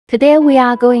Today we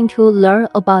are going to learn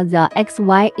about the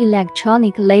XY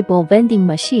electronic label vending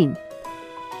machine.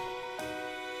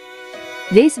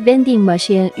 This vending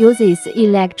machine uses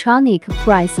electronic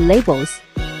price labels.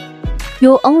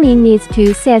 You only need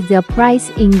to set the price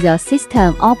in the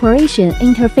system operation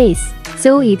interface,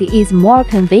 so it is more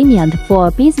convenient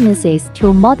for businesses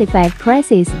to modify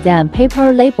prices than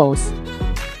paper labels.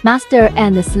 Master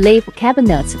and slave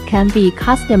cabinets can be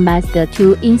customized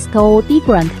to install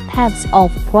different types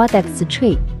of products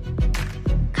tree.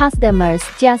 Customers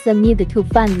just need to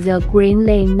find the green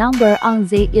lane number on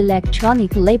the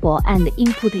electronic label and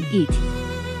input it,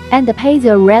 and pay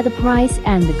the red price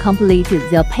and complete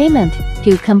the payment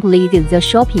to complete the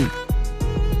shopping.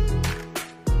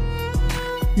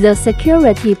 The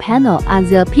security panel at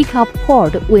the pickup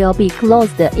port will be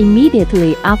closed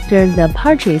immediately after the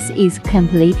purchase is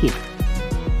completed.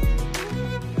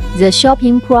 The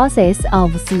shopping process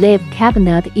of slave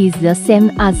cabinet is the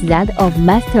same as that of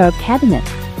master cabinet.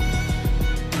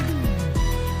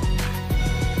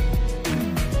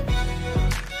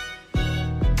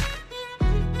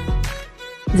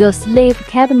 The slave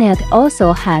cabinet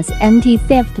also has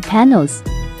anti-theft panels.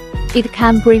 It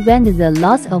can prevent the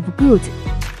loss of goods